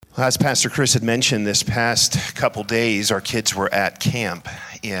As Pastor Chris had mentioned, this past couple days, our kids were at camp,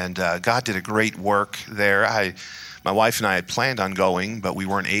 and God did a great work there. My wife and I had planned on going, but we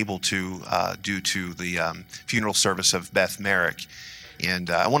weren't able to due to the funeral service of Beth Merrick. And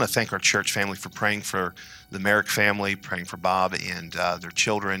I want to thank our church family for praying for the Merrick family, praying for Bob and their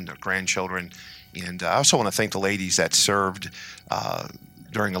children, their grandchildren. And I also want to thank the ladies that served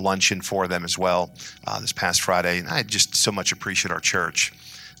during a luncheon for them as well this past Friday. And I just so much appreciate our church.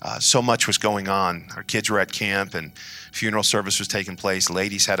 So much was going on. Our kids were at camp, and funeral service was taking place.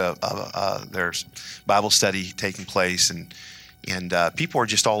 Ladies had their Bible study taking place, and people were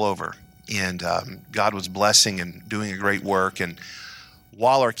just all over. And God was blessing and doing a great work. And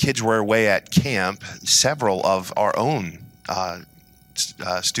while our kids were away at camp, several of our own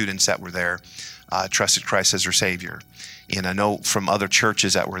students that were there trusted Christ as their Savior. And I know from other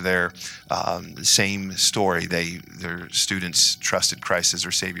churches that were there, the same story. Their students trusted Christ as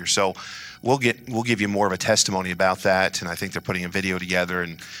their Savior. So we'll give you more of a testimony about that. And I think they're putting a video together,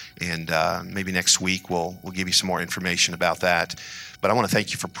 and maybe next week we'll give you some more information about that. But I want to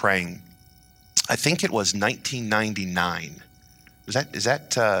thank you for praying. I think it was 1999. Is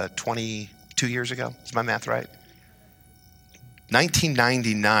that 22 years ago? Is my math right?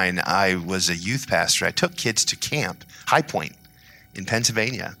 1999, I was a youth pastor. I took kids to camp, High Point in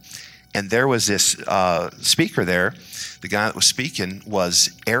Pennsylvania. And there was this speaker there. The guy that was speaking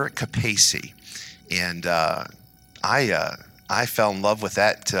was Eric Capacey. And I fell in love with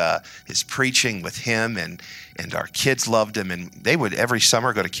that, his preaching with him, and our kids loved him. And they would every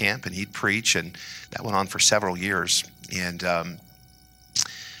summer go to camp and he'd preach. And that went on for several years. And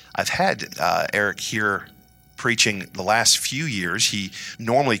I've had Eric here preaching the last few years. He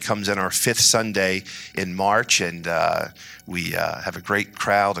normally comes in our fifth Sunday in March, and we have a great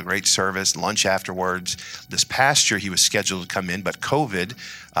crowd, a great service, lunch afterwards. This past year he was scheduled to come in, but COVID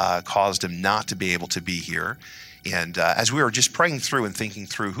caused him not to be able to be here. And as we were just praying through and thinking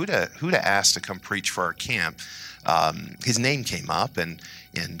through who to ask to come preach for our camp, his name came up, and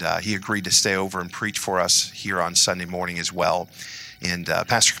he agreed to stay over and preach for us here on Sunday morning as well. And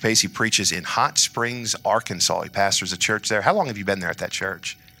Pastor Capacey preaches in Hot Springs, Arkansas. He pastors a church there. How long have you been there at that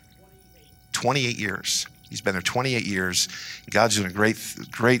church? 28 years. He's been there 28 years. God's doing a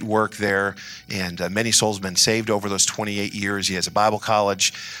great work there, and many souls have been saved over those 28 years. He has a Bible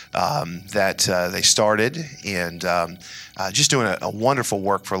college that they started, and just doing a wonderful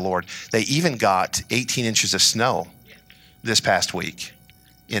work for the Lord. They even got 18 inches of snow this past week.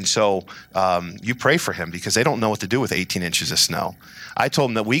 And so you pray for him, because they don't know what to do with 18 inches of snow. I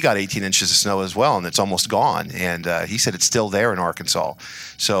told him that we got 18 inches of snow as well, and it's almost gone. And he said it's still there in Arkansas.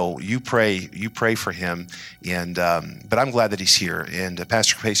 So you pray for him. And but I'm glad that he's here. And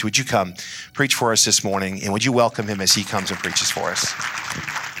Pastor Capacey, would you come preach for us this morning? And would you welcome him as he comes and preaches for us?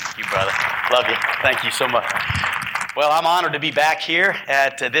 Thank you, brother. Love you. Thank you so much. Well, I'm honored to be back here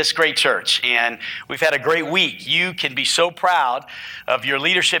at this great church, and we've had a great week. You can be so proud of your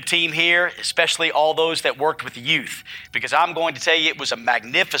leadership team here, especially all those that worked with the youth, because I'm going to tell you it was a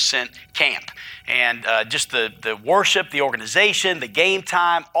magnificent camp. And just the worship, the organization, the game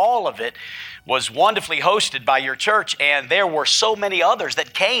time, all of it was wonderfully hosted by your church, and there were so many others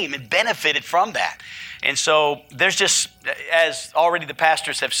that came and benefited from that. And so there's just, as already the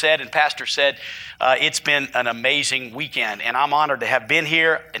pastors have said and Pastor said, it's been an amazing weekend. And I'm honored to have been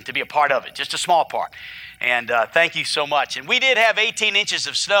here and to be a part of it, just a small part. And thank you so much. And we did have 18 inches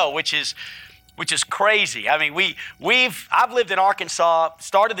of snow, which is crazy. I mean, I've lived in Arkansas,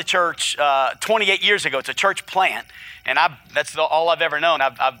 started the church 28 years ago. It's a church plant, and that's all I've ever known.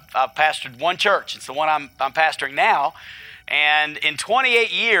 I've pastored one church. It's the one I'm pastoring now. And in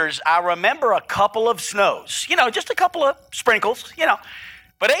 28 years, I remember a couple of snows, just a couple of sprinkles,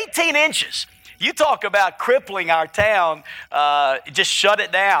 but 18 inches. You talk about crippling our town, just shut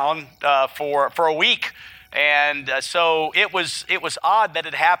it down for a week. And so it was odd that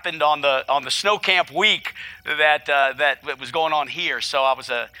it happened on the snow camp week that was going on here. So I was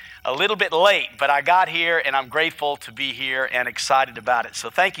a little bit late, but I got here, and I'm grateful to be here and excited about it. So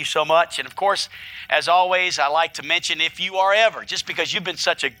thank you so much. And of course, as always, I like to mention, if you are ever, just because you've been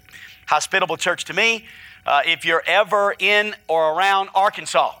such a hospitable church to me, if you're ever in or around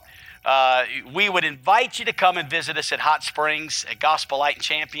Arkansas, we would invite you to come and visit us at Hot Springs, at Gospel Light and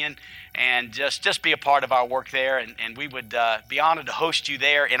Champion, and just be a part of our work there. And we would be honored to host you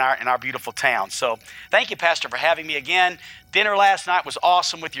there in our beautiful town. So thank you, Pastor, for having me again. Dinner last night was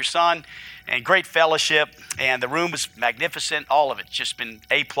awesome with your son, and great fellowship, and the room was magnificent. All of it just been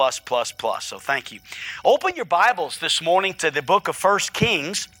A++++. So thank you. Open your Bibles this morning to the book of 1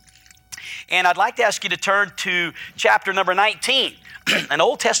 Kings, and I'd like to ask you to turn to chapter number 19 an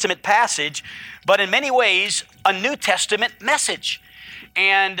Old Testament passage, but in many ways, a New Testament message.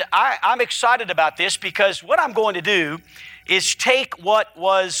 And I'm excited about this because what I'm going to do is take what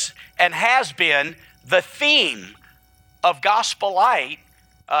was and has been the theme of Gospel Light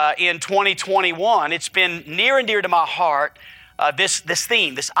in 2021. It's been near and dear to my heart, this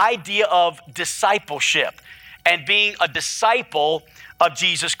theme, this idea of discipleship and being a disciple of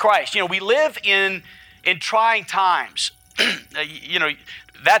Jesus Christ. You know, we live in trying times. You know,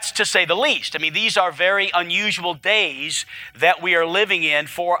 that's to say the least. I mean, these are very unusual days that we are living in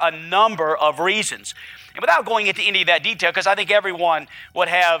for a number of reasons. And without going into any of that detail, because I think everyone would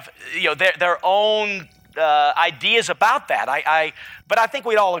have, you know, their own ideas about that. But I think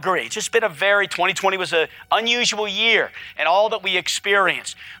we'd all agree. It's just been 2020 was an unusual year and all that we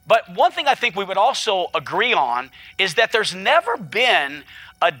experienced. But one thing I think we would also agree on is that there's never been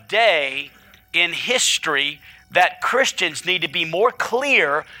a day in history that Christians need to be more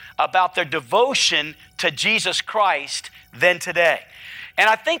clear about their devotion to Jesus Christ than today. And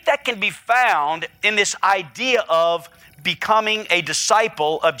I think that can be found in this idea of becoming a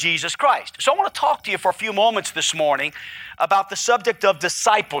disciple of Jesus Christ. So I want to talk to you for a few moments this morning about the subject of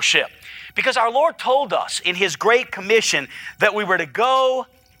discipleship, because our Lord told us in His Great Commission that we were to go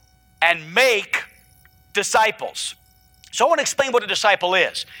and make disciples. So I want to explain what a disciple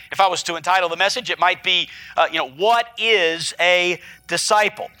is. If I was to entitle the message, it might be, what is a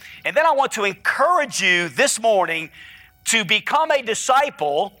disciple? And then I want to encourage you this morning to become a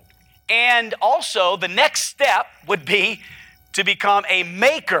disciple, and also the next step would be to become a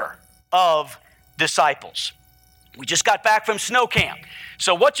maker of disciples. We just got back from snow camp.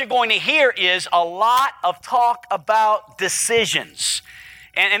 So what you're going to hear is a lot of talk about decisions.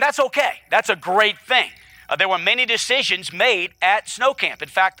 And that's okay. That's a great thing. There were many decisions made at snow camp. In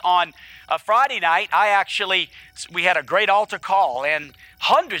fact, on Friday night, we had a great altar call, and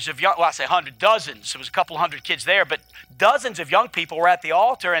hundreds of young, well, I say dozens, there was a couple hundred kids there, but dozens of young people were at the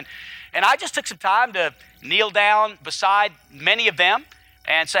altar, and I just took some time to kneel down beside many of them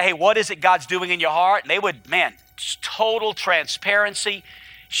and say, hey, what is it God's doing in your heart? And they would, total transparency,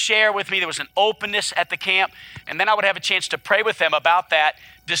 share with me. There was an openness at the camp, and then I would have a chance to pray with them about that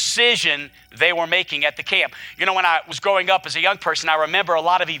decision they were making at the camp. You know, when I was growing up as a young person, I remember a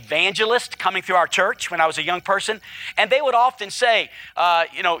lot of evangelists coming through our church when I was a young person, and they would often say,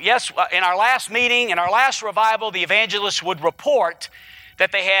 yes, in our last meeting, in our last revival, the evangelists would report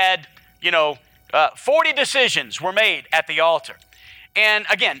that they had, 40 decisions were made at the altar. And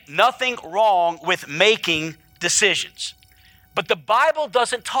again, nothing wrong with making decisions. But the Bible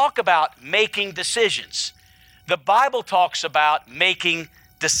doesn't talk about making decisions. The Bible talks about making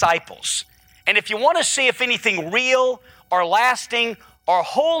disciples. And if you want to see if anything real or lasting or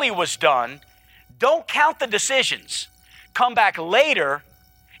holy was done, don't count the decisions. Come back later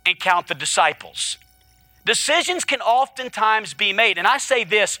and count the disciples. Decisions can oftentimes be made, and I say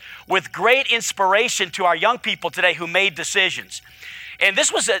this with great inspiration to our young people today who made decisions. And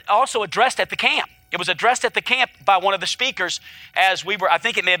this was also addressed at the camp. It was addressed at the camp by one of the speakers as we were, I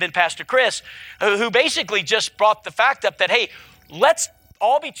think it may have been Pastor Chris, who basically just brought the fact up that, hey, let's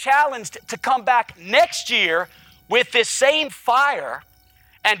all be challenged to come back next year with this same fire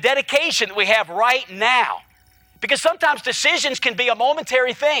and dedication that we have right now. Because sometimes decisions can be a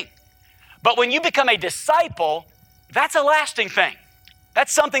momentary thing. But when you become a disciple, that's a lasting thing.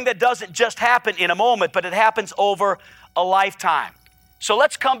 That's something that doesn't just happen in a moment, but it happens over a lifetime. So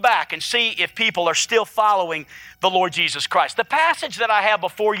let's come back and see if people are still following the Lord Jesus Christ. The passage that I have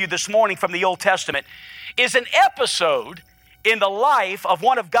before you this morning from the Old Testament is an episode in the life of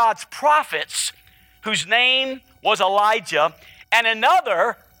one of God's prophets whose name was Elijah and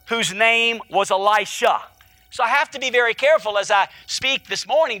another whose name was Elisha. So I have to be very careful as I speak this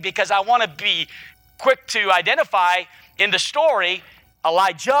morning because I want to be quick to identify in the story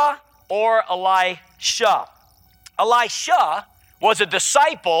Elijah or Elisha. Elisha was a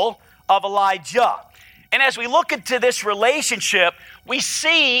disciple of Elijah. And as we look into this relationship, we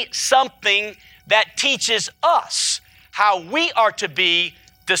see something that teaches us how we are to be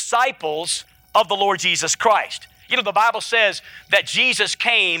disciples of the Lord Jesus Christ. You know, the Bible says that Jesus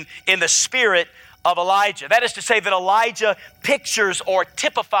came in the spirit of Elijah. That is to say that Elijah pictures or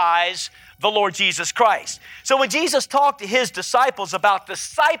typifies the Lord Jesus Christ. So when Jesus talked to his disciples about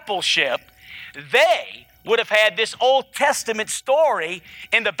discipleship, they would have had this Old Testament story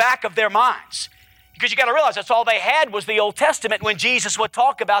in the back of their minds. Because you got to realize that's all they had was the Old Testament when Jesus would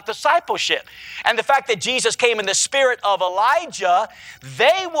talk about discipleship. And the fact that Jesus came in the spirit of Elijah,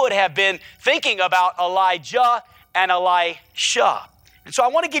 they would have been thinking about Elijah and Elisha. And so I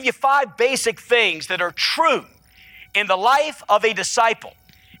want to give you 5 basic things that are true in the life of a disciple.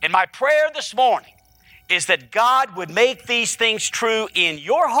 And my prayer this morning is that God would make these things true in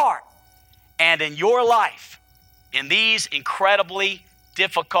your heart and in your life in these incredibly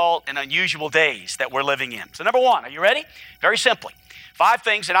difficult and unusual days that we're living in. So number one, are you ready? Very simply, 5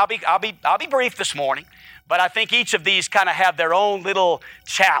 things, and I'll be brief this morning, but I think each of these kind of have their own little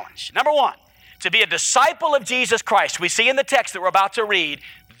challenge. Number one, to be a disciple of Jesus Christ, we see in the text that we're about to read,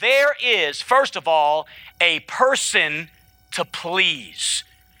 there is, first of all, a person to please.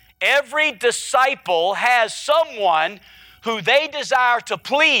 Every disciple has someone who they desire to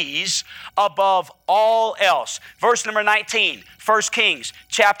please above all else. Verse number 19, 1 Kings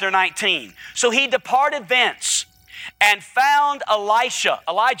chapter 19. So he departed thence and found Elisha.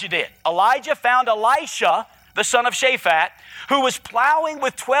 Elijah did. Elijah found Elisha, the son of Shaphat, who was plowing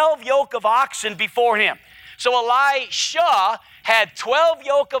with 12 yoke of oxen before him. So Elisha had 12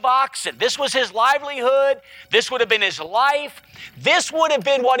 yoke of oxen. This was his livelihood. This would have been his life. This would have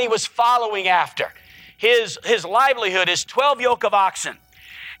been what he was following after. His livelihood is 12 yoke of oxen.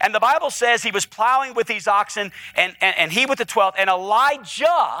 And the Bible says he was plowing with these oxen and he with the 12th. And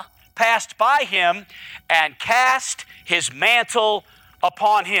Elijah passed by him and cast his mantle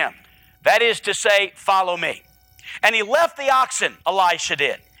upon him. That is to say, follow me. And he left the oxen, Elisha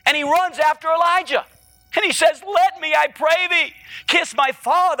did. And he runs after Elijah. And he says, let me, I pray thee, kiss my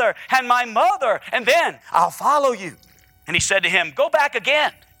father and my mother, and then I'll follow you. And he said to him, go back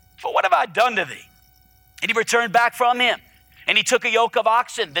again, for what have I done to thee? And he returned back from him. And he took a yoke of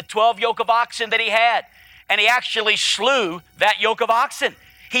oxen, the 12 yoke of oxen that he had, and he actually slew that yoke of oxen.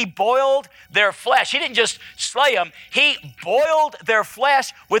 He boiled their flesh. He didn't just slay them. He boiled their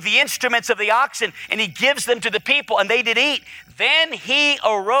flesh with the instruments of the oxen, and he gives them to the people, and they did eat. Then he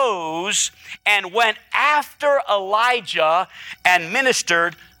arose and went after Elijah and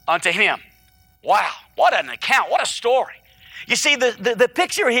ministered unto him. Wow, what an account, what a story. You see, the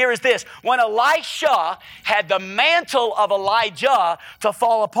picture here is this. When Elisha had the mantle of Elijah to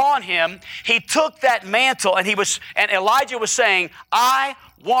fall upon him, he took that mantle and Elijah was saying, I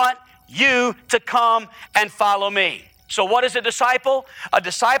want you to come and follow me. So what is a disciple? A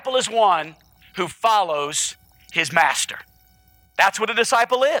disciple is one who follows his master. That's what a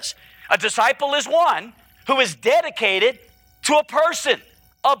disciple is. A disciple is one who is dedicated to a person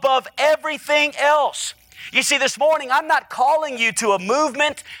above everything else. You see, this morning, I'm not calling you to a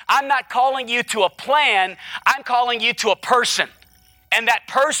movement. I'm not calling you to a plan. I'm calling you to a person. And that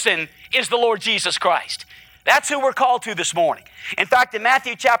person is the Lord Jesus Christ. That's who we're called to this morning. In fact, in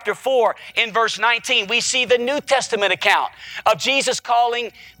Matthew chapter 4, in verse 19, we see the New Testament account of Jesus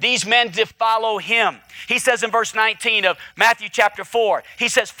calling these men to follow him. He says in verse 19 of Matthew chapter 4, he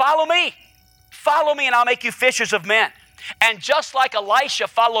says, follow me, and I'll make you fishers of men. And just like Elisha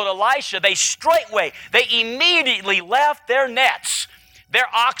followed Elisha, they immediately left their nets, their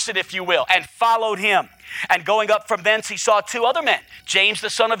oxen, if you will, and followed him. And going up from thence, he saw 2 other men, James the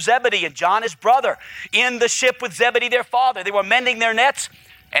son of Zebedee and John his brother, in the ship with Zebedee their father. They were mending their nets,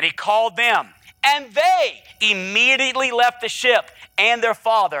 and he called them. And they immediately left the ship and their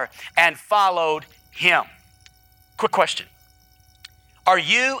father and followed him. Quick question. Are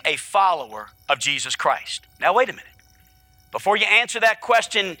you a follower of Jesus Christ? Now, wait a minute. Before you answer that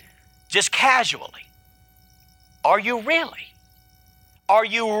question just casually, are you really? Are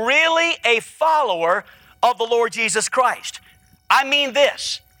you really a follower of the Lord Jesus Christ? I mean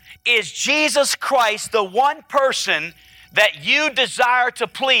this, is Jesus Christ the one person that you desire to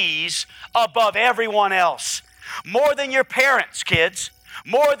please above everyone else? More than your parents, kids,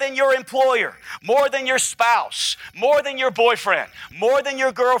 more than your employer, more than your spouse, more than your boyfriend, more than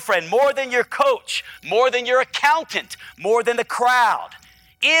your girlfriend, more than your coach, more than your accountant, more than the crowd.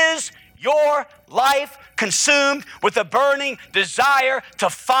 Is your life consumed with a burning desire to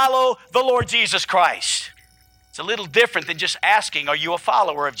follow the Lord Jesus Christ? It's a little different than just asking, are you a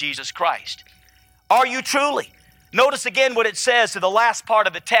follower of Jesus Christ? Are you truly? Notice again what it says to the last part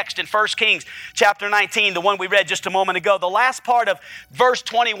of the text in 1 Kings chapter 19, the one we read just a moment ago. The last part of verse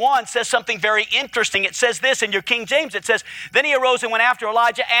 21 says something very interesting. It says this in your King James. It says, then he arose and went after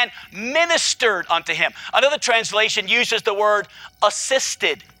Elijah and ministered unto him. Another translation uses the word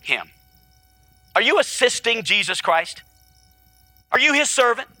assisted him. Are you assisting Jesus Christ? Are you his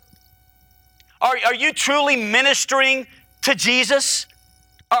servant? Are you truly ministering to Jesus?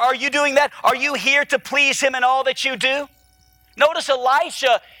 Are you doing that? Are you here to please him in all that you do? Notice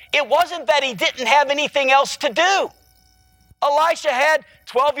Elisha, it wasn't that he didn't have anything else to do. Elisha had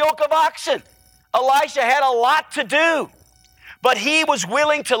 12 yoke of oxen. Elisha had a lot to do. But he was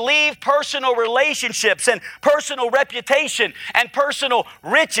willing to leave personal relationships and personal reputation and personal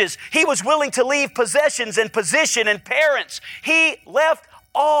riches. He was willing to leave possessions and position and parents. He left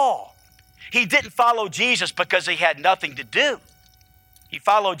all. He didn't follow Jesus because he had nothing to do. He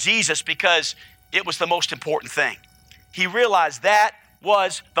followed Jesus because it was the most important thing. He realized that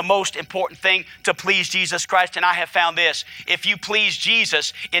was the most important thing, to please Jesus Christ. And I have found this: if you please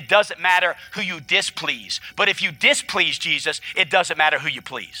Jesus, it doesn't matter who you displease. But if you displease Jesus, it doesn't matter who you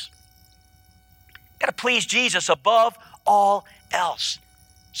please. You got to please Jesus above all else.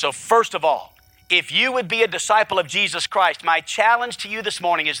 So first of all, if you would be a disciple of Jesus Christ, my challenge to you this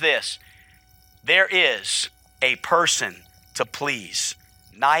morning is this: there is a person to please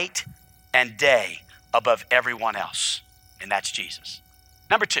night and day above everyone else, and that's Jesus.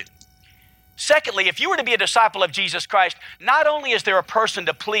 Number two, secondly, if you were to be a disciple of Jesus Christ, not only is there a person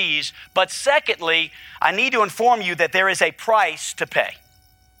to please, but secondly, I need to inform you that there is a price to pay.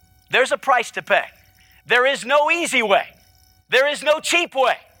 There's a price to pay. There is no easy way. There is no cheap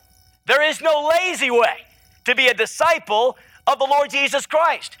way. There is no lazy way to be a disciple of the Lord Jesus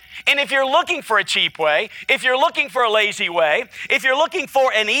Christ. And if you're looking for a cheap way, if you're looking for a lazy way, if you're looking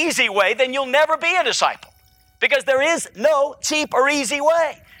for an easy way, then you'll never be a disciple. Because there is no cheap or easy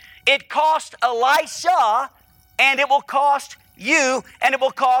way. It cost Elisha, and it will cost you, and it will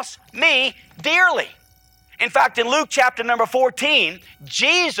cost me dearly. In fact, in Luke chapter number 14,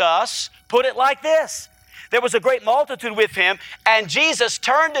 Jesus put it like this: there was a great multitude with him, and Jesus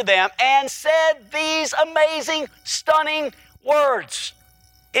turned to them and said these amazing, stunning words: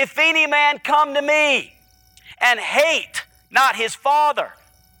 if any man come to me and hate not his father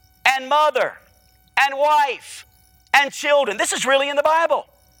and mother and wife and children — this is really in the Bible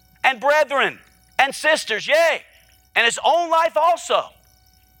 — and brethren and sisters, yea, and his own life also,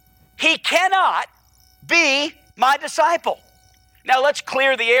 he cannot be my disciple. Now let's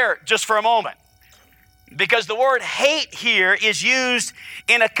clear the air just for a moment, because the word hate here is used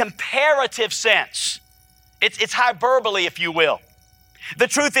in a comparative sense. It's hyperbole, if you will. The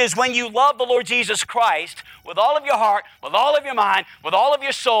truth is, when you love the Lord Jesus Christ with all of your heart, with all of your mind, with all of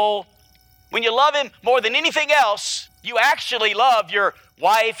your soul, when you love him more than anything else, you actually love your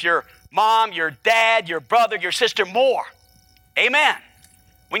wife, your mom, your dad, your brother, your sister more. Amen.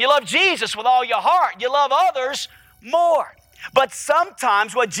 When you love Jesus with all your heart, you love others more. But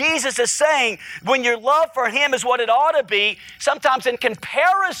sometimes what Jesus is saying, when your love for him is what it ought to be, sometimes in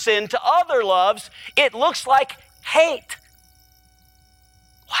comparison to other loves, it looks like hate.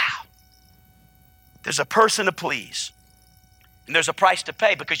 Wow. There's a person to please, and there's a price to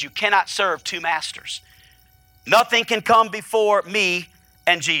pay, because you cannot serve two masters. Nothing can come before me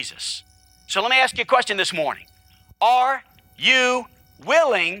and Jesus. So let me ask you a question this morning. Are you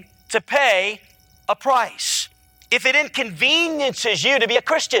willing to pay a price if it inconveniences you to be a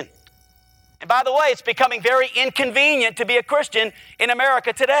Christian? And by the way, it's becoming very inconvenient to be a Christian in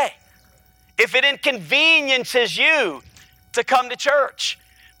America today. If it inconveniences you to come to church.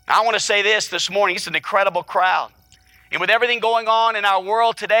 Now, I want to say this morning: it's an incredible crowd. And with everything going on in our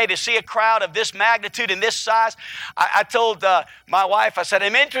world today, to see a crowd of this magnitude and this size, I told my wife, I said,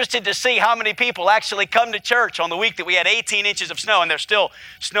 I'm interested to see how many people actually come to church on the week that we had 18 inches of snow and there's still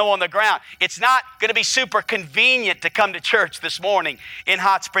snow on the ground. It's not going to be super convenient to come to church this morning in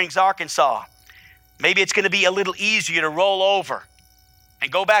Hot Springs, Arkansas. Maybe it's going to be a little easier to roll over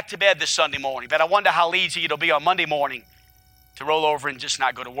and go back to bed this Sunday morning. But I wonder how easy it'll be on Monday morning to roll over and just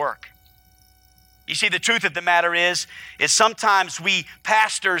not go to work. You see, the truth of the matter is sometimes we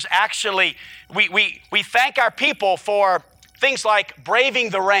pastors actually, we thank our people for things like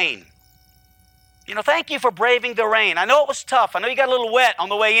braving the rain. You know, thank you for braving the rain. I know it was tough. I know you got a little wet on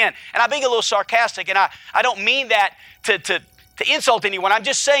the way in. And I'm being a little sarcastic, and I don't mean that to insult anyone. I'm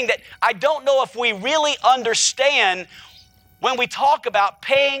just saying that I don't know if we really understand when we talk about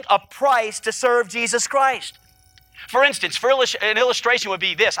paying a price to serve Jesus Christ. For instance, an illustration would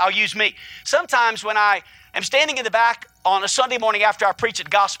be this. I'll use me. Sometimes when I am standing in the back on a Sunday morning after I preach at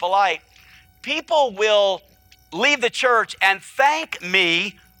Gospel Light, people will leave the church and thank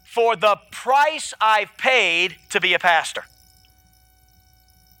me for the price I've paid to be a pastor.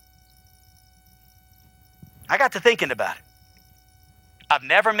 I got to thinking about it. I've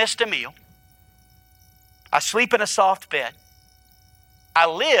never missed a meal. I sleep in a soft bed. I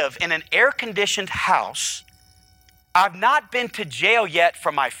live in an air-conditioned house. I've not been to jail yet for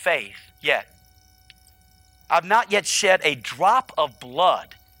my faith, yet. I've not yet shed a drop of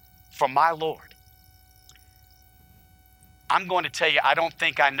blood for my Lord. I'm going to tell you, I don't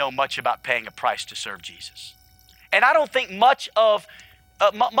think I know much about paying a price to serve Jesus. And I don't think much of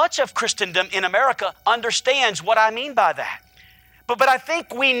Christendom in America understands what I mean by that. But I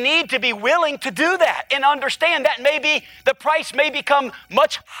think we need to be willing to do that and understand that maybe the price may become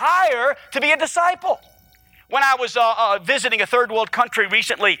much higher to be a disciple. When I was visiting a third world country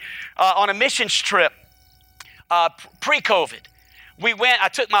recently on a missions trip, pre-COVID, I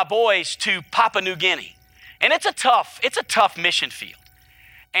took my boys to Papua New Guinea. And it's a tough mission field.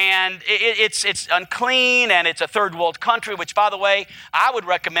 And it's unclean, and it's a third world country, which, by the way, I would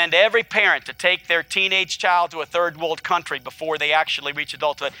recommend every parent to take their teenage child to a third world country before they actually reach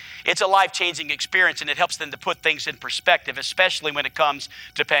adulthood. It's a life-changing experience, and it helps them to put things in perspective, especially when it comes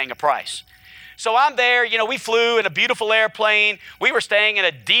to paying a price. So I'm there, we flew in a beautiful airplane. We were staying in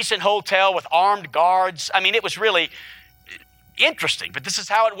a decent hotel with armed guards. I mean, it was really interesting, but this is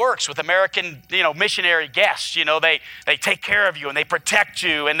how it works with American, missionary guests. They take care of you and they protect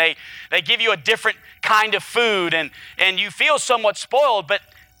you and they give you a different kind of food and you feel somewhat spoiled, but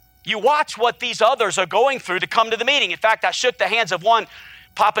you watch what these others are going through to come to the meeting. In fact, I shook the hands of one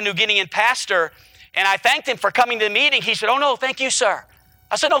Papua New Guinean pastor and I thanked him for coming to the meeting. He said, "Oh no, thank you, sir."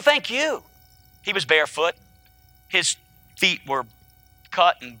 I said, "No, thank you." He was barefoot. His feet were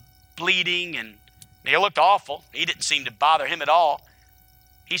cut and bleeding and he looked awful. He didn't seem to bother him at all.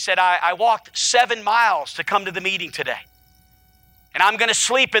 He said, I walked 7 miles to come to the meeting today. And I'm going to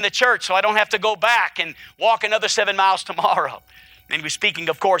sleep in the church so I don't have to go back and walk another 7 miles tomorrow. And he was speaking,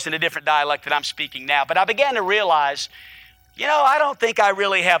 of course, in a different dialect that I'm speaking now. But I began to realize, I don't think I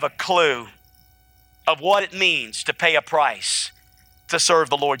really have a clue of what it means to pay a price to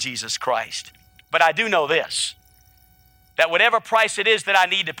serve the Lord Jesus Christ. But I do know this, that whatever price it is that I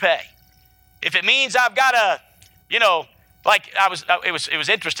need to pay, if it means I've got to, it was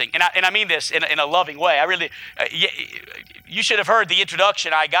interesting, and I mean this in a loving way. I really, you should have heard the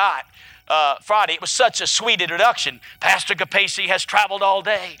introduction I got Friday. It was such a sweet introduction. Pastor Capacey has traveled all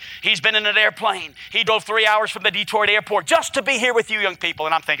day. He's been in an airplane. He drove 3 hours from the Detroit airport just to be here with you young people.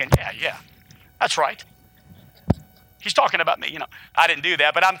 And I'm thinking, yeah, that's right. He's talking about me, I didn't do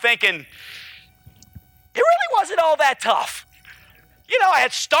that, but I'm thinking, it really wasn't all that tough. I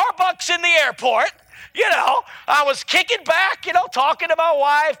had Starbucks in the airport. I was kicking back, talking to my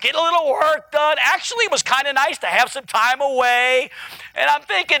wife, getting a little work done. Actually, it was kind of nice to have some time away. And I'm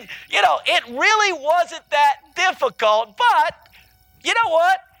thinking, it really wasn't that difficult. But you know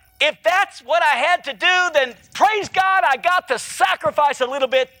what? If that's what I had to do, then praise God, I got to sacrifice a little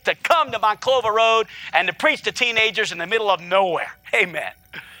bit to come to Monclova Road and to preach to teenagers in the middle of nowhere. Amen.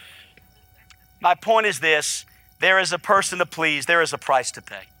 My point is this. There is a person to please. There is a price to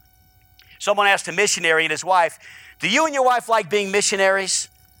pay. Someone asked a missionary and his wife, "Do you and your wife like being missionaries?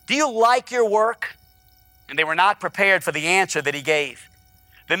 Do you like your work?" And they were not prepared for the answer that he gave.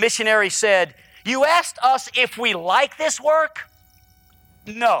 The missionary said, "You asked us if we like this work?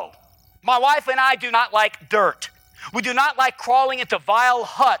 No. My wife and I do not like dirt. We do not like crawling into vile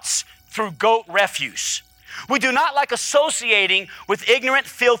huts through goat refuse. We do not like associating with ignorant,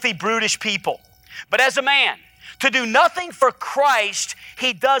 filthy, brutish people. But as a man, to do nothing for Christ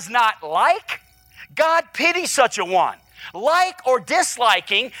he does not like, God pities such a one. Like or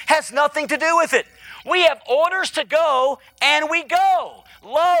disliking has nothing to do with it. We have orders to go, and we go.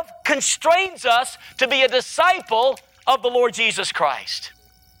 Love constrains us to be a disciple of the Lord Jesus Christ."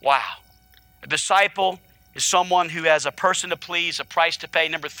 Wow. A disciple is someone who has a person to please, a price to pay.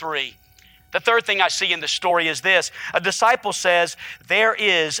 Number 3. The third thing I see in the story is this. A disciple says there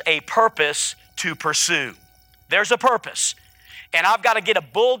is a purpose to pursue. There's a purpose. And I've got to get a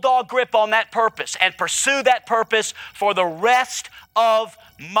bulldog grip on that purpose and pursue that purpose for the rest of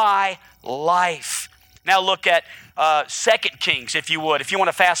my life. Now look at 2 Kings, if you would. If you want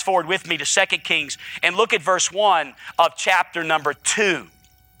to fast forward with me to 2 Kings and look at verse 1 of chapter number 2.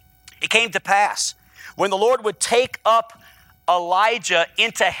 It came to pass when the Lord would take up Elijah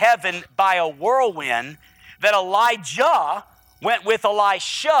into heaven by a whirlwind that Elijah went with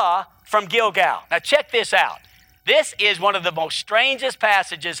Elisha from Gilgal. Now check this out. This is one of the most strangest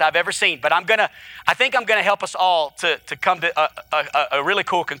passages I've ever seen, but I think I'm gonna help us all to come to a really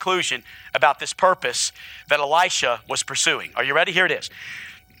cool conclusion about this purpose that Elisha was pursuing. Are you ready? Here it is.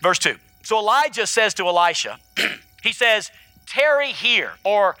 Verse 2. So Elijah says to Elisha, he says, "Tarry here,"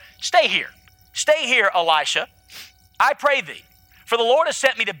 or "Stay here. Stay here, Elisha, I pray thee, for the Lord has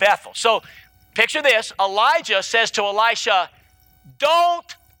sent me to Bethel." So picture this. Elijah says to Elisha,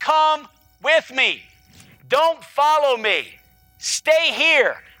 "Don't come with me. Don't follow me. Stay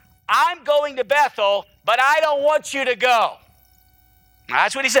here. I'm going to Bethel, but I don't want you to go." Now,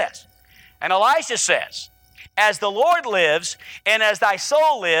 that's what he says. And Elisha says, "As the Lord lives and as thy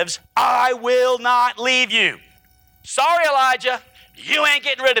soul lives, I will not leave you." Sorry, Elijah, you ain't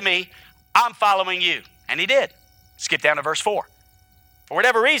getting rid of me. I'm following you. And he did. Skip down to verse 4. For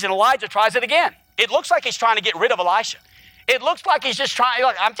whatever reason, Elijah tries it again. It looks like he's trying to get rid of Elisha. It looks like he's just trying,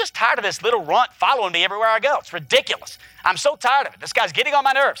 like, I'm just tired of this little runt following me everywhere I go. It's ridiculous. I'm so tired of it. This guy's getting on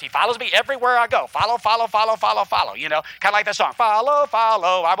my nerves. He follows me everywhere I go. Follow, follow, follow, follow, follow. You know, kind of like that song. Follow,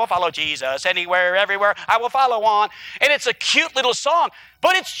 follow, I will follow Jesus. Anywhere, everywhere, I will follow on. And it's a cute little song,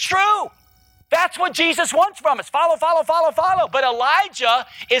 but it's true. That's what Jesus wants from us. Follow, follow, follow, follow. But Elijah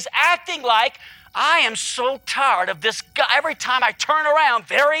is acting like, I am so tired of this guy. Every time I turn around,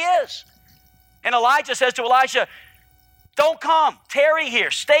 there he is. And Elijah says to Elisha, don't come, tarry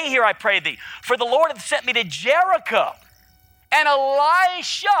here, stay here, I pray thee. For the Lord hath sent me to Jericho. And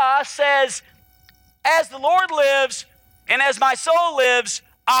Elisha says, as the Lord lives and as my soul lives,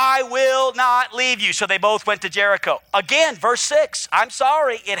 I will not leave you. So they both went to Jericho. Again, verse 6, I'm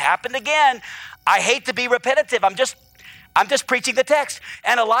sorry, it happened again. I hate to be repetitive. I'm just preaching the text.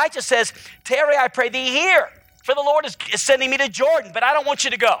 And Elijah says, tarry, I pray thee here, for the Lord is sending me to Jordan, but I don't want you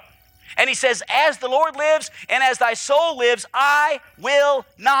to go. And he says, as the Lord lives and as thy soul lives, I will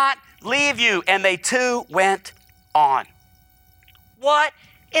not leave you. And they two went on. What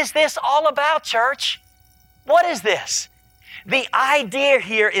is this all about, church? What is this? The idea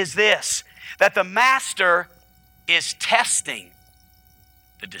here is this, that the master is testing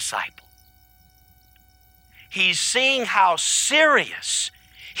the disciple. He's seeing how serious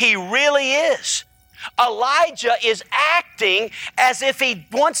he really is. Elijah is acting as if he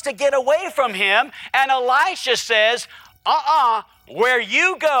wants to get away from him, and Elisha says, where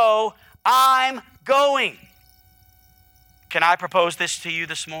you go, I'm going. Can I propose this to you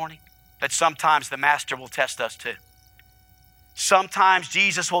this morning? That sometimes the master will test us too. Sometimes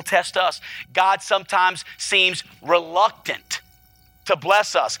Jesus will test us. God sometimes seems reluctant to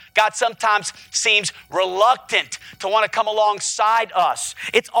bless us. God sometimes seems reluctant to want to come alongside us.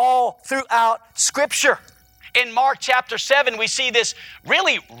 It's all throughout Scripture. In Mark chapter 7, we see this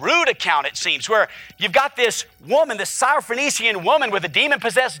really rude account, it seems, where you've got this woman, this Syrophoenician woman with a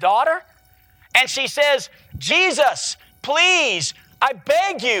demon-possessed daughter, and she says, Jesus, please, I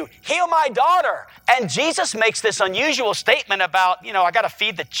beg you, heal my daughter. And Jesus makes this unusual statement about, I got to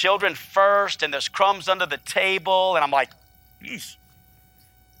feed the children first, and there's crumbs under the table. And I'm like, geez.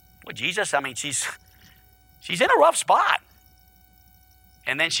 Well, Jesus, she's in a rough spot.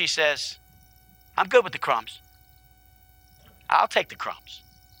 And then she says, I'm good with the crumbs. I'll take the crumbs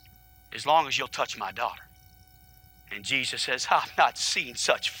as long as you'll touch my daughter. And Jesus says, I've not seen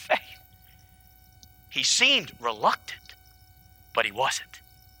such faith. He seemed reluctant, but he wasn't.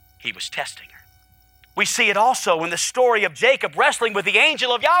 He was testing her. We see it also in the story of Jacob wrestling with the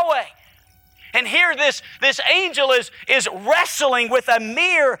angel of Yahweh. And here this angel is wrestling with a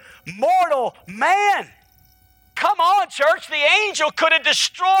mere mortal man. Come on, church, the angel could have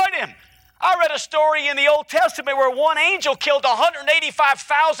destroyed him. I read a story in the Old Testament where one angel killed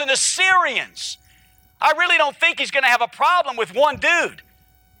 185,000 Assyrians. I really don't think he's going to have a problem with one dude.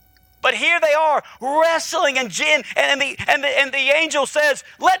 But here they are wrestling, and the angel says,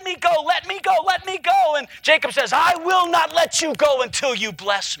 let me go, let me go, let me go. And Jacob says, I will not let you go until you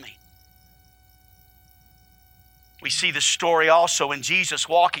bless me. We see the story also in Jesus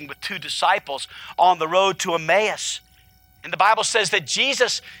walking with two disciples on the road to Emmaus. And the Bible says that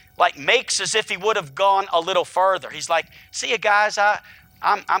Jesus makes as if he would have gone a little further. He's like, see you guys,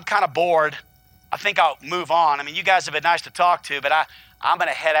 I'm kind of bored. I think I'll move on. You guys have been nice to talk to, but I'm going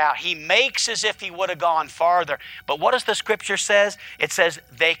to head out. He makes as if he would have gone farther. But what does the scripture says? It says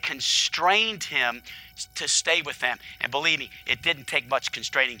they constrained him to stay with them. And believe me, it didn't take much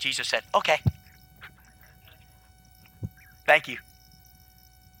constraining. Jesus said, okay. Thank you.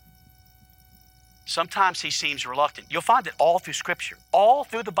 Sometimes he seems reluctant. You'll find it all through Scripture, all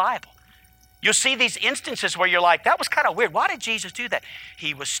through the Bible. You'll see these instances where you're like, that was kind of weird. Why did Jesus do that?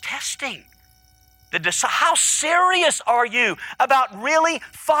 He was testing. How serious are you about really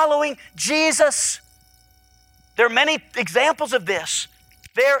following Jesus? There are many examples of this.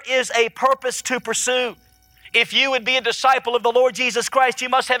 There is a purpose to pursue. If you would be a disciple of the Lord Jesus Christ, you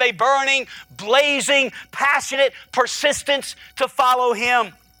must have a burning, blazing, passionate persistence to follow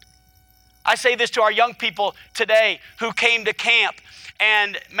him. I say this to our young people today who came to camp,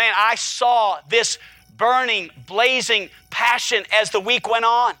 and man, I saw this burning, blazing passion as the week went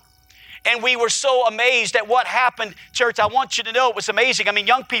on. And we were so amazed at what happened. Church, I want you to know it was amazing.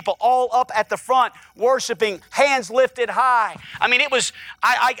 Young people all up at the front, worshiping, hands lifted high. It was,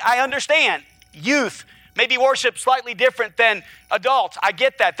 I understand, youth maybe worship slightly different than adults. I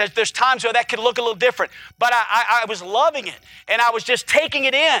get that. There's times where that could look a little different. But I was loving it, and I was just taking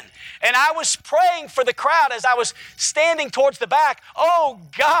it in. And I was praying for the crowd as I was standing towards the back. Oh,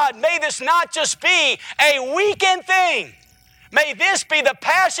 God, may this not just be a weekend thing. May this be the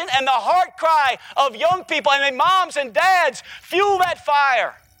passion and the heart cry of young people, and may moms and dads fuel that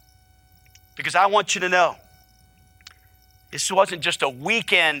fire. Because I want you to know, this wasn't just a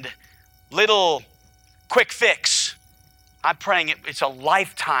weekend little quick fix. I'm praying it's a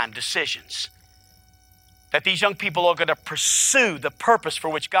lifetime decisions that these young people are going to pursue the purpose for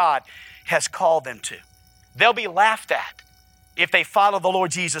which God has called them to. They'll be laughed at if they follow the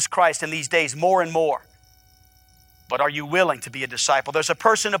Lord Jesus Christ in these days more and more. But are you willing to be a disciple? There's a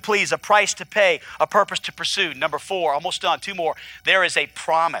person to please, a price to pay, a purpose to pursue. Number 4, almost done, 2 more. There is a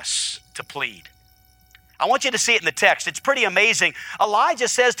promise to plead. I want you to see it in the text. It's pretty amazing. Elijah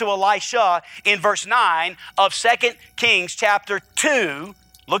says to Elisha in verse 9 of 2 Kings chapter 2,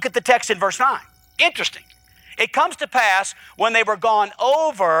 look at the text in verse 9. Interesting. It comes to pass when they were gone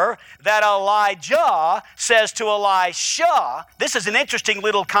over that Elijah says to Elisha, this is an interesting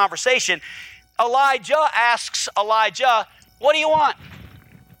little conversation. Elijah asks Elijah, what do you want?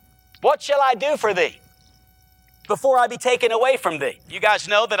 What shall I do for thee before I be taken away from thee? You guys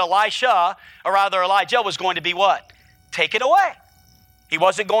know that Elijah was going to be what? Taken away. He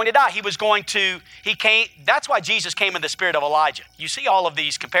wasn't going to die. That's why Jesus came in the spirit of Elijah. You see all of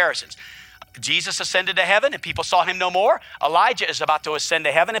these comparisons. Jesus ascended to heaven and people saw him no more. Elijah is about to ascend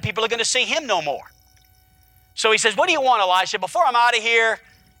to heaven and people are going to see him no more. So he says, what do you want, Elisha? Before I'm out of here,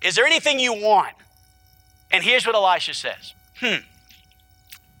 is there anything you want? And here's what Elisha says.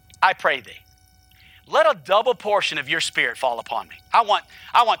 I pray thee, let a double portion of your spirit fall upon me. I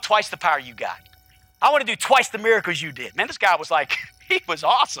want twice the power you got. I want to do twice the miracles you did. Man, this guy was like, he was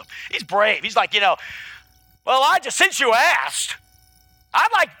awesome. He's brave. He's like, well, Elijah, since you asked, I'd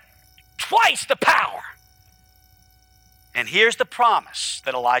like twice the power. And here's the promise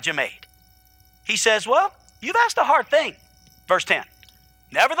that Elijah made. He says, well, you've asked a hard thing. Verse 10.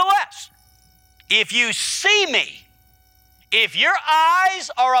 Nevertheless, if you see me, if your eyes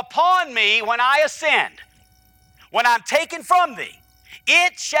are upon me when I ascend, when I'm taken from thee,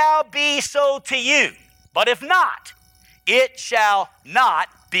 it shall be so to you. But if not, it shall not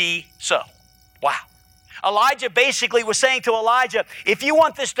be so. Wow. Elijah basically was saying to Elijah, if you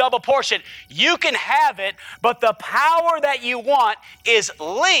want this double portion, you can have it, but the power that you want is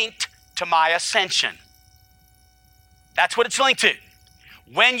linked to my ascension. That's what it's linked to.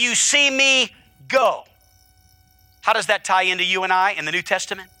 When you see me go. How does that tie into you and I in the New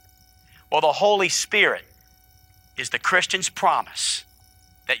Testament? Well, the Holy Spirit is the Christian's promise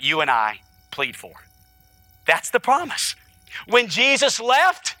that you and I plead for. That's the promise. When Jesus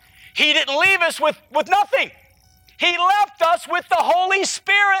left, he didn't leave us with nothing. He left us with the Holy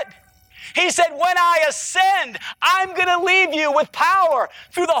Spirit. He said, when I ascend, I'm going to leave you with power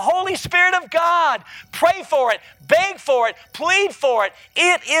through the Holy Spirit of God. Pray for it, beg for it, plead for it.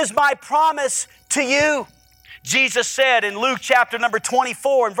 It is my promise to you. Jesus said in Luke chapter number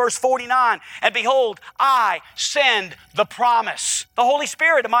 24 and verse 49, and behold, I send the promise, the Holy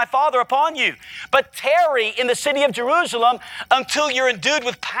Spirit of my Father upon you. But tarry in the city of Jerusalem until you're endued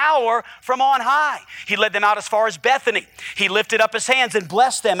with power from on high. He led them out as far as Bethany. He lifted up his hands and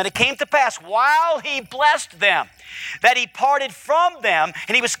blessed them. And it came to pass while he blessed them that he parted from them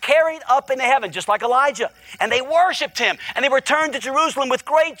and he was carried up into heaven just like Elijah. And they worshiped him and they returned to Jerusalem with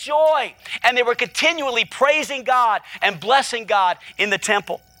great joy. And they were continually praising God and blessing God in the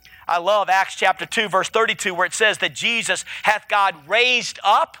temple. I love Acts chapter 2 verse 32 where it says that Jesus hath God raised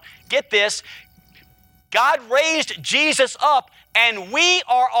up. Get this. God raised Jesus up and we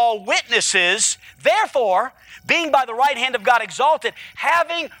are all witnesses. Therefore, being by the right hand of God exalted,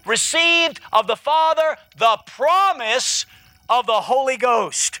 having received of the Father the promise of the Holy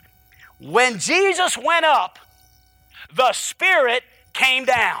Ghost. When Jesus went up, the Spirit came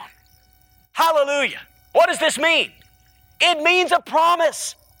down. Hallelujah. What does this mean? It means a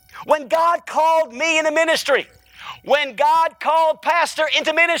promise. When God called me into ministry, when God called Pastor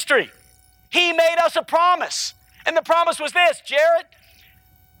into ministry, he made us a promise. And the promise was this, Jared,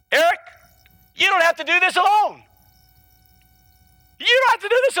 Eric, you don't have to do this alone. You don't have to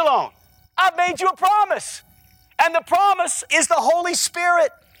do this alone. I've made you a promise. And the promise is the Holy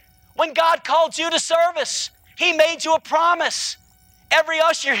Spirit. When God called you to service, he made you a promise. Every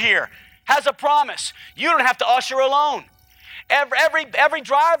usher here has a promise. You don't have to usher alone. Every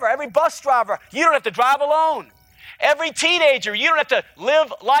driver, every bus driver, you don't have to drive alone. Every teenager, you don't have to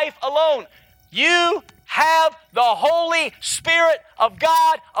live life alone. You have the Holy Spirit of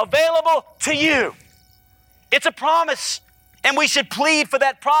God available to you. It's a promise, and we should plead for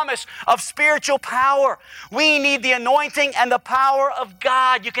that promise of spiritual power. We need the anointing and the power of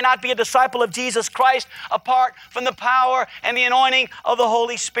God. You cannot be a disciple of Jesus Christ apart from the power and the anointing of the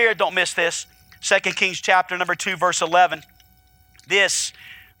Holy Spirit. Don't miss this. 2 Kings chapter number 2, verse 11. This,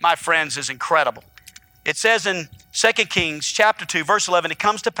 my friends, is incredible. It says in 2 Kings chapter 2, verse 11, it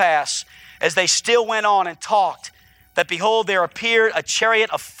comes to pass, as they still went on and talked, that behold, there appeared a chariot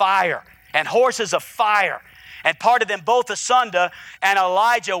of fire and horses of fire, and parted them both asunder, and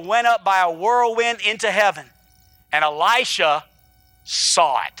Elijah went up by a whirlwind into heaven. And Elisha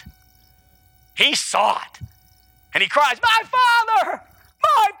saw it. He saw it. And he cries, my father,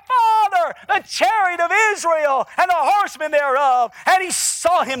 the chariot of Israel and the horsemen thereof. And he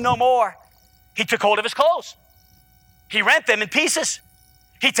saw him no more. He took hold of his clothes. He rent them in pieces.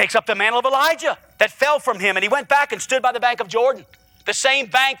 He takes up the mantle of Elijah that fell from him, and he went back and stood by the bank of Jordan, the same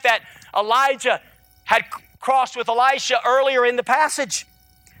bank that Elijah had crossed with Elisha earlier in the passage.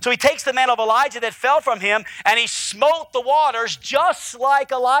 So he takes the mantle of Elijah that fell from him, and he smote the waters just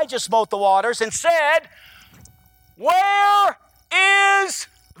like Elijah smote the waters, and said, where is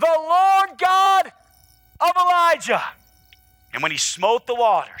the Lord God of Elijah? And when he smote the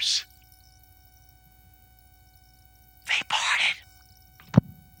waters, they parted.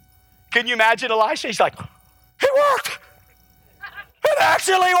 Can you imagine Elisha? He's like, it worked. It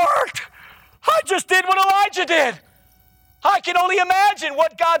actually worked. I just did what Elijah did. I can only imagine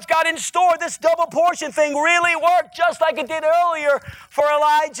what God's got in store. This double portion thing really worked just like it did earlier for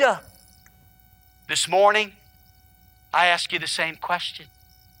Elijah. This morning, I ask you the same question.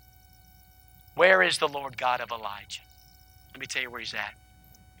 Where is the Lord God of Elijah? Let me tell you where he's at.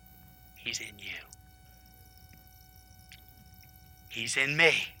 He's in you. He's in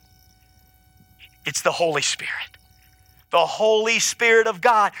me. It's the Holy Spirit. The Holy Spirit of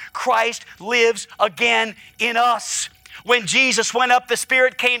God. Christ lives again in us. When Jesus went up, the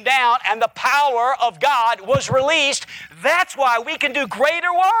Spirit came down and the power of God was released. That's why we can do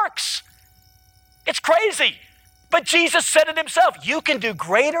greater works. It's crazy. But Jesus said it himself, you can do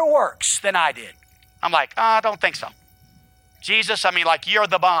greater works than I did. I'm like, I don't think so. Jesus, you're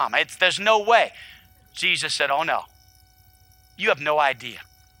the bomb. There's no way. Jesus said, oh no. You have no idea.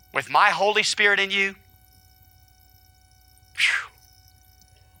 With my Holy Spirit in you, phew.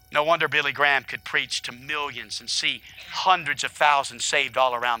 No wonder Billy Graham could preach to millions and see hundreds of thousands saved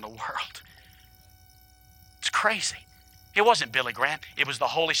all around the world. It's crazy. It wasn't Billy Graham. It was the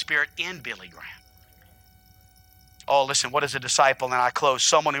Holy Spirit in Billy Graham. Oh, listen, what is a disciple? And I close.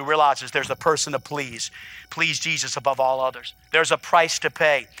 Someone who realizes there's a person to please. Please Jesus above all others. There's a price to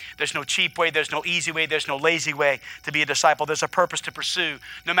pay. There's no cheap way. There's no easy way. There's no lazy way to be a disciple. There's a purpose to pursue.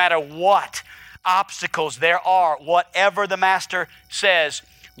 No matter what obstacles there are, whatever the Master says,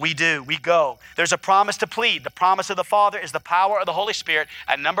 we do, we go. There's a promise to plead. The promise of the Father is the power of the Holy Spirit.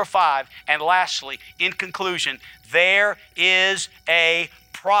 And number 5, and lastly, in conclusion, there is a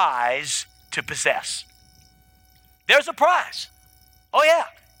prize to possess. There's a prize. Oh yeah.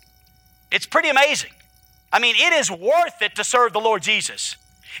 It's pretty amazing. It is worth it to serve the Lord Jesus.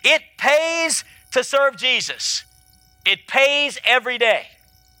 It pays to serve Jesus. It pays every day.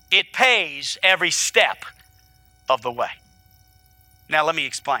 It pays every step of the way. Now, let me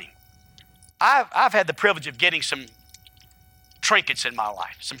explain. I've had the privilege of getting some trinkets in my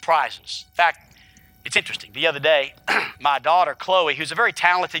life, some prizes. In fact, it's interesting. The other day, my daughter, Chloe, who's a very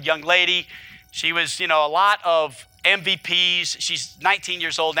talented young lady, she was, a lot of MVPs. She's 19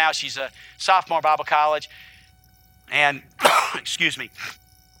 years old now. She's a sophomore in Bible college. And, excuse me,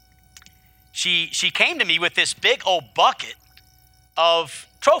 she came to me with this big old bucket of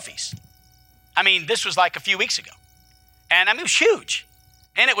trophies. This was like a few weeks ago. And it was huge.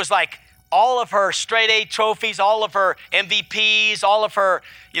 And it was like all of her straight A trophies, all of her MVPs, all of her,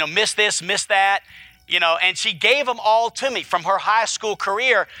 miss this, miss that, and she gave them all to me from her high school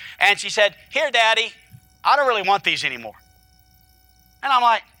career. And she said, here, Daddy, I don't really want these anymore. And I'm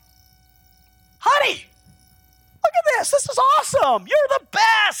like, honey, look at this. This is awesome. You're the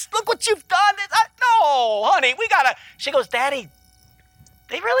best. Look what you've done. No, honey, she goes, Daddy,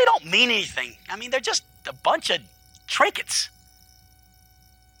 they really don't mean anything. They're just a bunch of trinkets.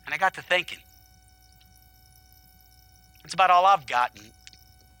 And I got to thinking, it's about all I've gotten.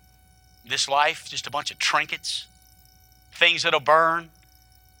 This life, just a bunch of trinkets, things that'll burn,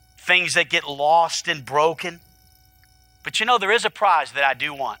 things that get lost and broken. But there is a prize that I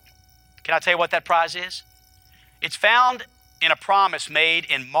do want. Can I tell you what that prize is? It's found in a promise made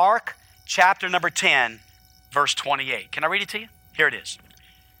in Mark chapter number 10, verse 28. Can I read it to you? Here it is.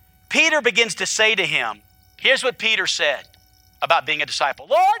 Peter begins to say to him, here's what Peter said about being a disciple.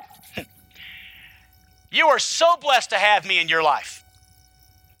 Lord, you are so blessed to have me in your life.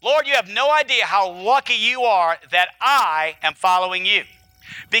 Lord, you have no idea how lucky you are that I am following you.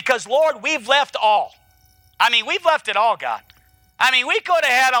 Because, Lord, we've left all. We've left it all, God. We could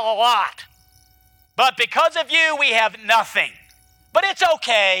have had a lot. But because of you, we have nothing. but it's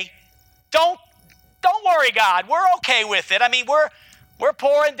okay. Don't worry, God. We're okay with it. I mean, we're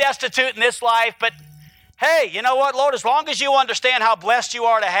poor and destitute in this life, but hey, you know what, Lord? As long as you understand how blessed you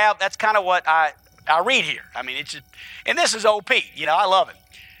are to have, that's kind of what I read here. I mean, it's just, and this is OP. You know, I love it.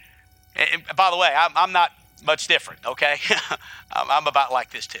 And by the way, I'm not much different, okay? I'm about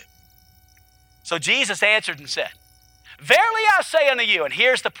like this too. So Jesus answered and said, verily I say unto you, and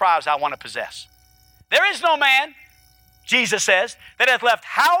here's the prize I want to possess. There is no man, Jesus says, that hath left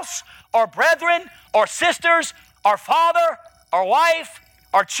house or brethren or sisters or father or wife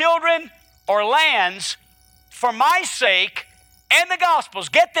or children or lands for my sake and the gospel's.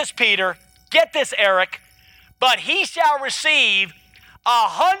 Get this, Peter. Get this, Eric. But he shall receive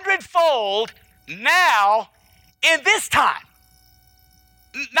 100-fold now in this time.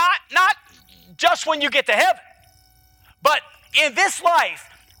 Not just when you get to heaven, but in this life,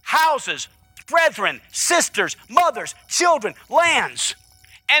 houses, brethren, sisters, mothers, children, lands,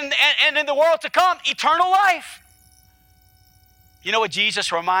 and in the world to come, eternal life. You know what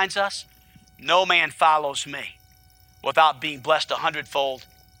Jesus reminds us? No man follows me without being blessed 100-fold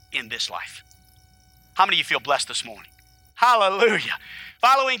in this life. How many of you feel blessed this morning? Hallelujah.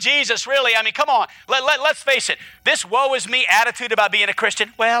 Following Jesus, really, I mean, come on. Let's face it. This woe is me attitude about being a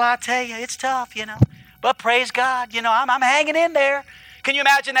Christian, well, I tell you, it's tough, you know. But praise God, you know, I'm hanging in there. Can you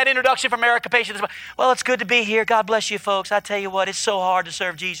imagine that introduction from Eric Capacious? Well, it's good to be here. God bless you, folks. I tell you what, it's so hard to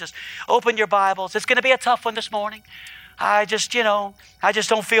serve Jesus. Open your Bibles. It's going to be a tough one this morning. I just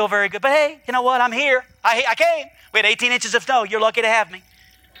don't feel very good. But hey, you know what? I'm here. I came. We had 18 inches of snow. You're lucky to have me.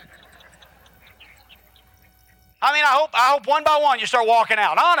 I mean, I hope one by one you start walking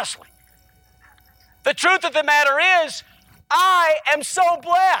out, honestly. The truth of the matter is, I am so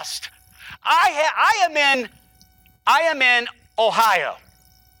blessed. I am in Ohio,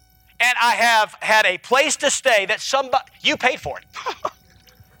 and I have had a place to stay that you paid for it.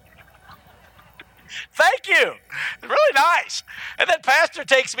 Thank you. Really nice. And then Pastor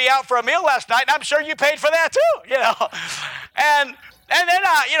takes me out for a meal last night, and I'm sure you paid for that too, you know. And then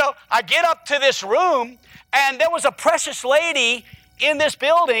I get up to this room, and there was a precious lady in this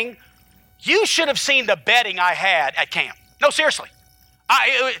building. You should have seen the bedding I had at camp. No, seriously.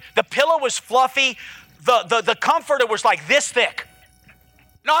 The pillow was fluffy. The comforter was like this thick.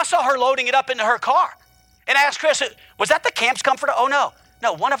 No, I saw her loading it up into her car. And I asked Chris, was that the camp's comforter? Oh, no.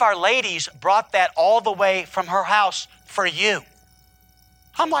 No, one of our ladies brought that all the way from her house for you.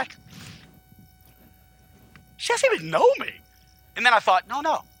 I'm like, she doesn't even know me. And then I thought,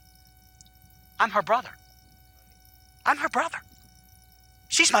 no. I'm her brother.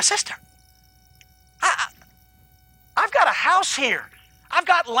 She's my sister. I've got a house here. I've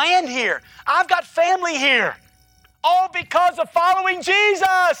got land here. I've got family here. All because of following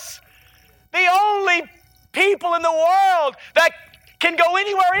Jesus. The only people in the world that can go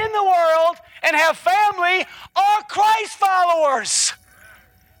anywhere in the world and have family are Christ followers.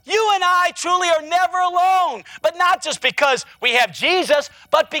 You and I truly are never alone, but not just because we have Jesus,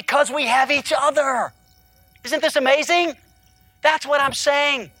 but because we have each other. Isn't this amazing? That's what I'm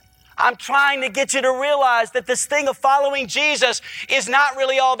saying. I'm trying to get you to realize that this thing of following Jesus is not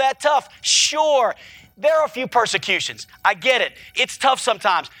really all that tough. Sure, there are a few persecutions. I get it. It's tough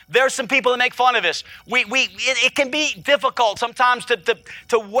sometimes. There's some people that make fun of us. It can be difficult sometimes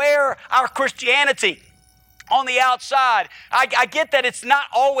to wear our Christianity on the outside. I get that it's not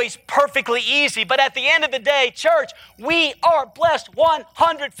always perfectly easy, but at the end of the day, church, we are blessed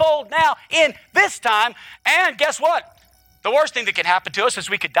 100-fold now in this time. And guess what? The worst thing that can happen to us is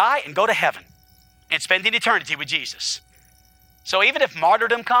we could die and go to heaven and spend an eternity with Jesus. So even if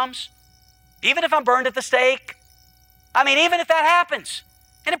martyrdom comes, even if I'm burned at the stake, even if that happens,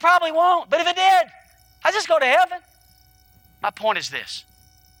 and it probably won't, but if it did, I just go to heaven. My point is this,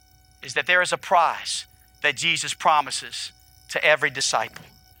 is that there is a prize that Jesus promises to every disciple.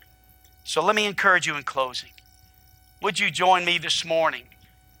 So let me encourage you in closing. Would you join me this morning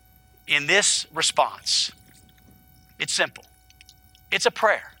in this response? It's simple. It's a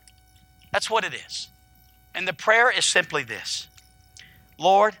prayer. That's what it is. And the prayer is simply this.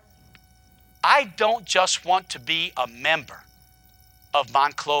 Lord, I don't just want to be a member of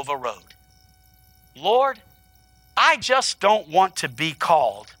Monclova Road. Lord, I just don't want to be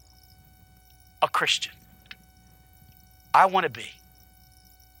called a Christian. I want to be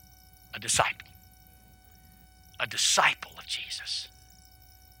a disciple of Jesus.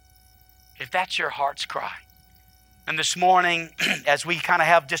 If that's your heart's cry, and this morning, as we kind of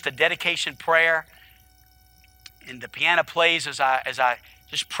have just a dedication prayer, and the piano plays as I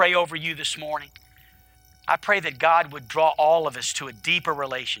just pray over you this morning, I pray that God would draw all of us to a deeper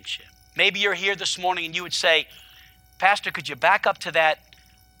relationship. Maybe you're here this morning and you would say, Pastor, could you back up to that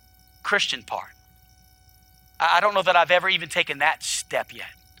Christian part? I don't know that I've ever even taken that step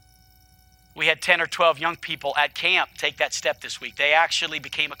yet. We had 10 or 12 young people at camp take that step this week. They actually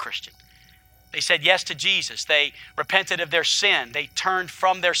became a Christian. They said yes to Jesus. They repented of their sin. They turned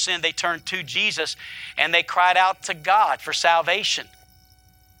from their sin. They turned to Jesus, and they cried out to God for salvation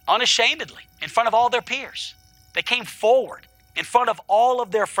unashamedly in front of all their peers. They came forward in front of all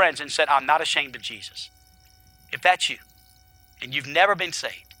of their friends and said, I'm not ashamed of Jesus. If that's you and you've never been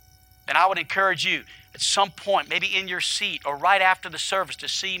saved, then I would encourage you at some point, maybe in your seat or right after the service, to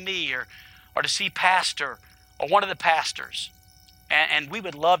see me or to see Pastor or one of the pastors. And we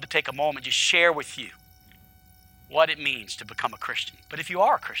would love to take a moment to share with you what it means to become a Christian. But if you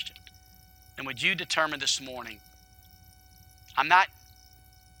are a Christian, then would you determine this morning, I'm not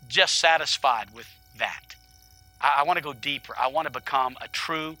just satisfied with that. I want to go deeper. I want to become a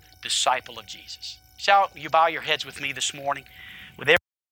true disciple of Jesus. Shall you bow your heads with me this morning?